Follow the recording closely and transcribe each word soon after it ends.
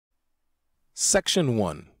Section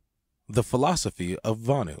 1. The Philosophy of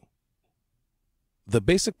Vonu. The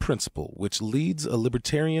basic principle which leads a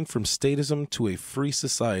libertarian from statism to a free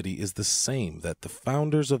society is the same that the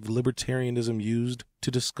founders of libertarianism used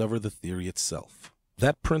to discover the theory itself.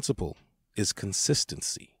 That principle is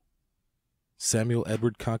consistency. Samuel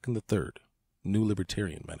Edward Konkin III, New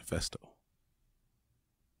Libertarian Manifesto.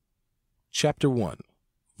 Chapter 1.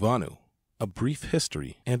 Vonu, a brief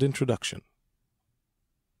history and introduction.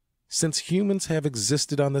 Since humans have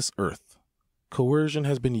existed on this earth, coercion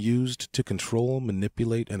has been used to control,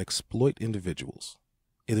 manipulate, and exploit individuals.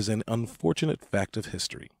 It is an unfortunate fact of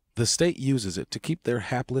history. The state uses it to keep their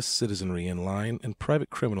hapless citizenry in line, and private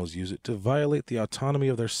criminals use it to violate the autonomy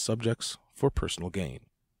of their subjects for personal gain.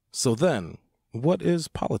 So then, what is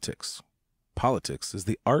politics? Politics is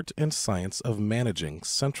the art and science of managing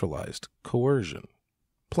centralized coercion.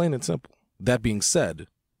 Plain and simple. That being said,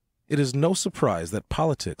 it is no surprise that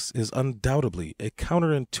politics is undoubtedly a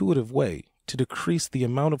counterintuitive way to decrease the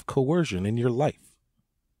amount of coercion in your life.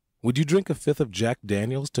 Would you drink a fifth of Jack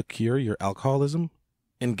Daniels to cure your alcoholism?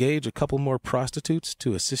 Engage a couple more prostitutes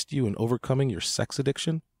to assist you in overcoming your sex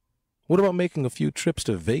addiction? What about making a few trips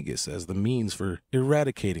to Vegas as the means for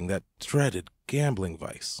eradicating that dreaded gambling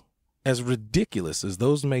vice? As ridiculous as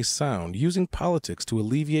those may sound, using politics to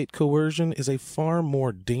alleviate coercion is a far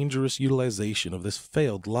more dangerous utilization of this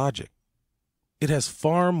failed logic. It has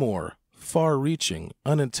far more far-reaching,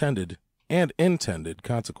 unintended, and intended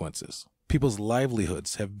consequences. People's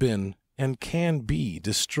livelihoods have been and can be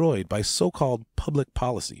destroyed by so-called public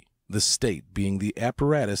policy, the state being the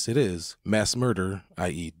apparatus it is. Mass murder,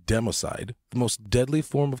 i.e. democide, the most deadly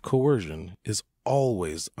form of coercion, is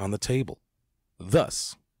always on the table.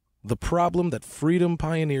 Thus, the problem that freedom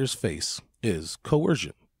pioneers face is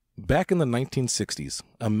coercion. Back in the 1960s,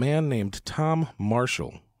 a man named Tom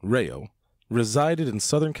Marshall, Rayo, resided in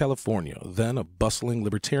Southern California, then a bustling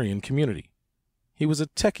libertarian community. He was a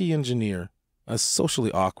techie engineer, a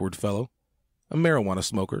socially awkward fellow, a marijuana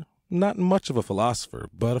smoker, not much of a philosopher,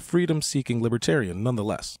 but a freedom-seeking libertarian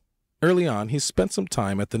nonetheless. Early on, he spent some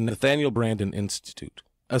time at the Nathaniel Branden Institute,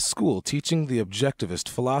 a school teaching the objectivist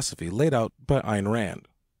philosophy laid out by Ayn Rand.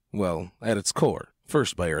 Well, at its core,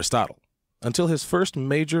 first by Aristotle, until his first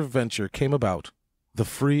major venture came about, the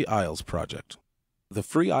Free Isles Project. The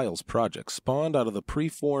Free Isles Project spawned out of the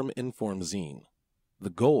Preform-Inform zine. The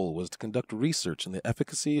goal was to conduct research in the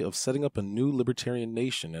efficacy of setting up a new libertarian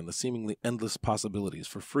nation and the seemingly endless possibilities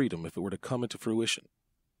for freedom if it were to come into fruition.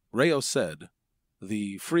 Rayo said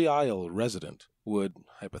the Free Isle resident would,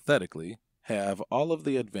 hypothetically, have all of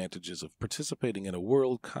the advantages of participating in a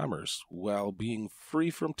world commerce while being free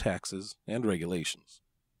from taxes and regulations.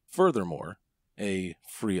 Furthermore, a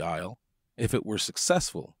free isle, if it were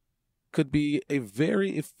successful, could be a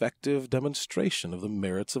very effective demonstration of the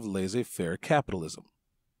merits of laissez-faire capitalism.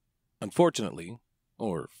 Unfortunately,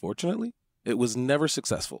 or fortunately, it was never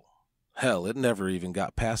successful. Hell, it never even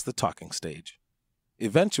got past the talking stage.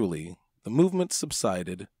 Eventually, the movement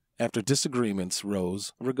subsided after disagreements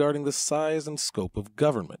rose regarding the size and scope of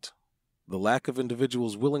government, the lack of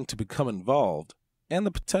individuals willing to become involved, and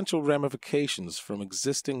the potential ramifications from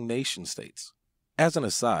existing nation-states. As an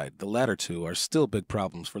aside, the latter two are still big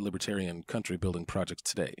problems for libertarian country-building projects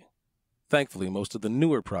today. Thankfully, most of the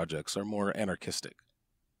newer projects are more anarchistic.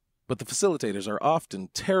 But the facilitators are often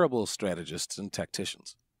terrible strategists and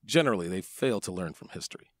tacticians. Generally, they fail to learn from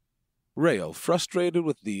history. Rayo, frustrated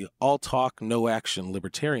with the all-talk, no-action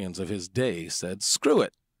libertarians of his day, said, "Screw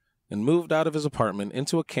it," and moved out of his apartment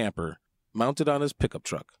into a camper mounted on his pickup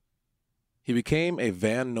truck. He became a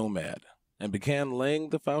van nomad and began laying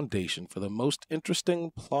the foundation for the most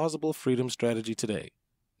interesting, plausible freedom strategy today.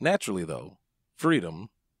 Naturally, though, freedom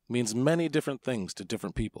means many different things to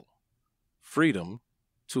different people. Freedom,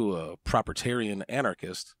 to a propertarian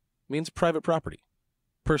anarchist, means private property,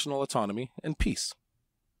 personal autonomy, and peace.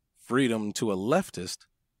 Freedom to a leftist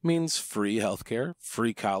means free healthcare,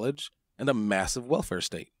 free college, and a massive welfare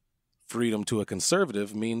state. Freedom to a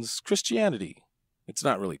conservative means Christianity. It's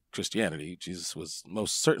not really Christianity. Jesus was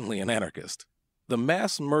most certainly an anarchist. The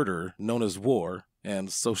mass murder known as war, and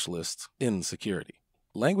socialist insecurity.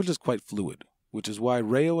 Language is quite fluid, which is why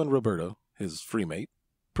Rayo and Roberta, his freemate,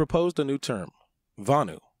 proposed a new term,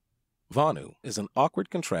 Vonu. Vonu is an awkward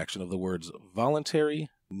contraction of the words voluntary,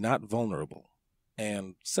 not vulnerable,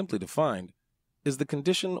 and, simply defined, is the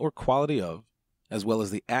condition or quality of, as well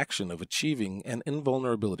as the action of achieving an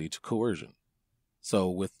invulnerability to coercion. So,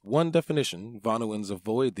 with one definition, Vonuans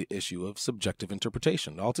avoid the issue of subjective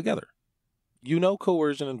interpretation altogether. You know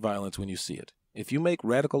coercion and violence when you see it. If you make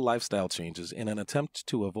radical lifestyle changes in an attempt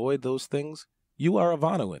to avoid those things, you are a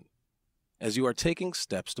Vonuan. as you are taking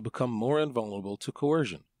steps to become more invulnerable to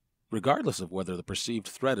coercion, regardless of whether the perceived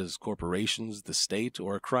threat is corporations, the state,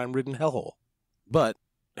 or a crime-ridden hellhole. But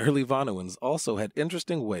early Vonuans also had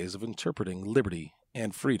interesting ways of interpreting liberty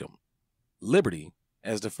and freedom. Liberty,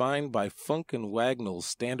 as defined by Funk and Wagnall's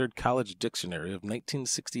Standard College Dictionary of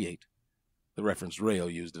 1968, the reference Rayo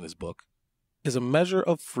used in his book, is a measure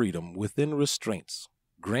of freedom within restraints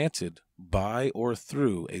granted by or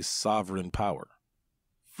through a sovereign power.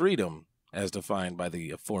 Freedom, as defined by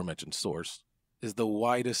the aforementioned source, is the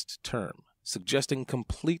widest term, suggesting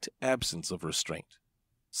complete absence of restraint.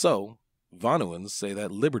 So, Vonuans say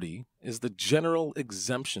that liberty is the general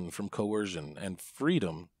exemption from coercion and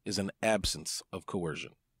freedom is an absence of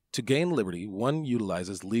coercion. To gain liberty, one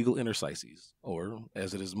utilizes legal interstices, or,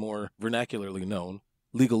 as it is more vernacularly known,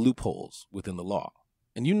 legal loopholes within the law.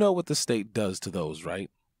 And you know what the state does to those, right?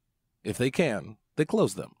 If they can, they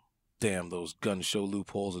close them. Damn those gun show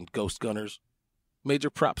loopholes and ghost gunners. Major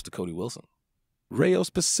props to Cody Wilson. Rayo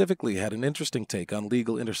specifically had an interesting take on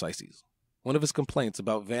legal interstices. One of his complaints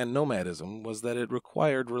about van nomadism was that it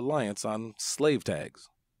required reliance on slave tags,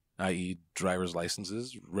 i.e. driver's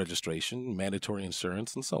licenses, registration, mandatory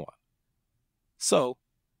insurance, and so on. So,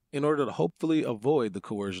 in order to hopefully avoid the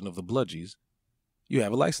coercion of the bludgies, you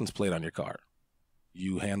have a license plate on your car.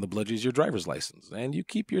 You hand the bludgies your driver's license, and you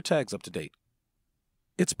keep your tags up to date.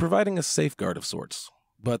 It's providing a safeguard of sorts,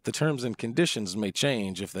 but the terms and conditions may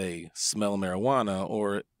change if they smell marijuana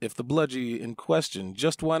or if the bludgy in question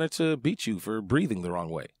just wanted to beat you for breathing the wrong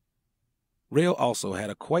way. Rayo also had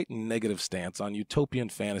a quite negative stance on utopian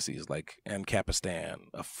fantasies like Ancapistan,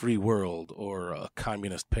 a free world, or a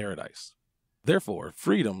communist paradise. Therefore,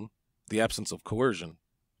 freedom, the absence of coercion,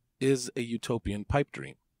 is a utopian pipe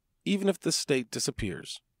dream. Even if the state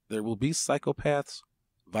disappears, there will be psychopaths,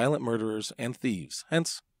 violent murderers, and thieves.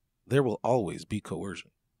 Hence, there will always be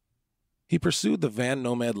coercion. He pursued the van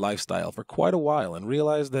nomad lifestyle for quite a while and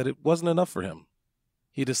realized that it wasn't enough for him.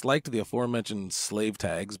 He disliked the aforementioned slave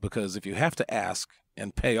tags because if you have to ask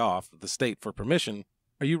and pay off the state for permission,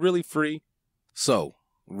 are you really free? So,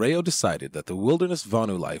 Rayo decided that the wilderness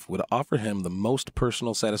Vonu life would offer him the most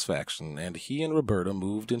personal satisfaction, and he and Roberta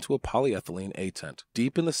moved into a polyethylene A-tent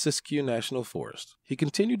deep in the Siskiyou National Forest. He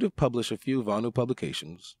continued to publish a few Vonu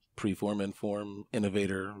publications, Preform, Inform,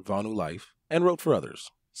 Innovator, Vonu Life, and wrote for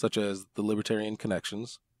others, such as the Libertarian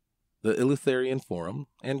Connections, the Eleutherian Forum,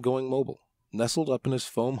 and Going Mobile, nestled up in his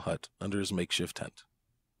foam hut under his makeshift tent.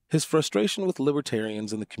 His frustration with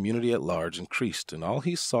libertarians and the community at large increased, and all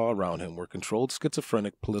he saw around him were controlled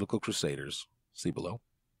schizophrenic political crusaders. See below.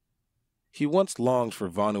 He once longed for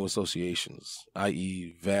Vonu associations,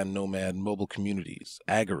 i.e. van nomad mobile communities,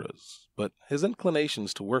 agoras, but his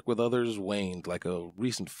inclinations to work with others waned like a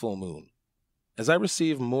recent full moon. As I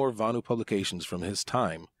receive more Vonu publications from his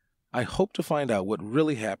time, I hope to find out what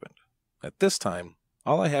really happened. At this time,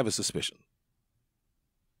 all I have is suspicion.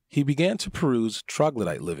 He began to peruse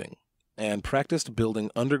troglodyte living and practiced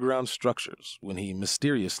building underground structures when he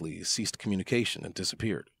mysteriously ceased communication and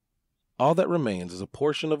disappeared. All that remains is a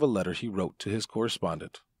portion of a letter he wrote to his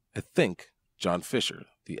correspondent, I think John Fisher,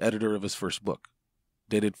 the editor of his first book,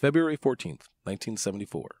 dated February 14th,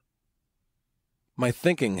 1974. My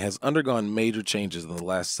thinking has undergone major changes in the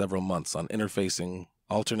last several months on interfacing,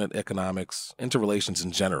 alternate economics, interrelations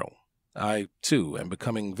in general. I, too, am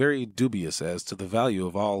becoming very dubious as to the value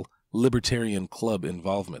of all libertarian club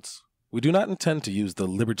involvements. We do not intend to use the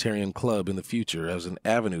libertarian club in the future as an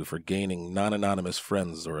avenue for gaining non-anonymous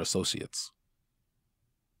friends or associates.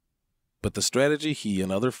 But the strategy he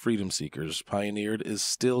and other freedom seekers pioneered is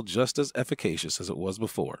still just as efficacious as it was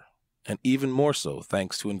before, and even more so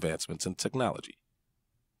thanks to advancements in technology.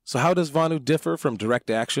 So how does Vonu differ from direct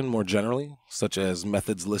action more generally, such as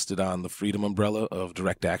methods listed on the freedom umbrella of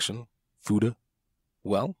direct action? FUDA?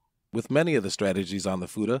 Well, with many of the strategies on the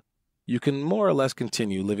FUDA, you can more or less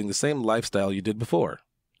continue living the same lifestyle you did before,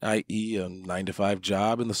 i.e. a 9-to-5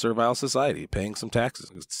 job in the servile society, paying some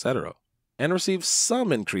taxes, etc., and receive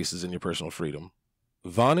some increases in your personal freedom.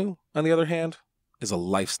 Vonu, on the other hand, is a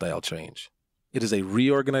lifestyle change. It is a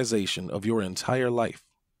reorganization of your entire life,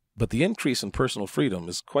 but the increase in personal freedom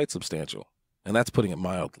is quite substantial, and that's putting it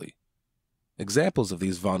mildly. Examples of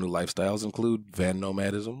these Vonu lifestyles include van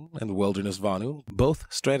nomadism and wilderness Vonu, both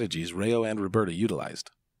strategies Rayo and Roberta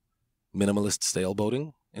utilized. Minimalist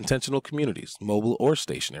sailboating, intentional communities, mobile or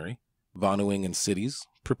stationary, Vonuing in cities,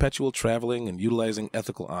 perpetual traveling, and utilizing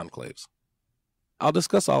ethical enclaves. I'll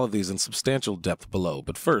discuss all of these in substantial depth below,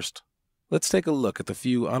 but first, let's take a look at the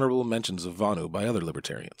few honorable mentions of Vonu by other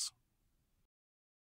libertarians.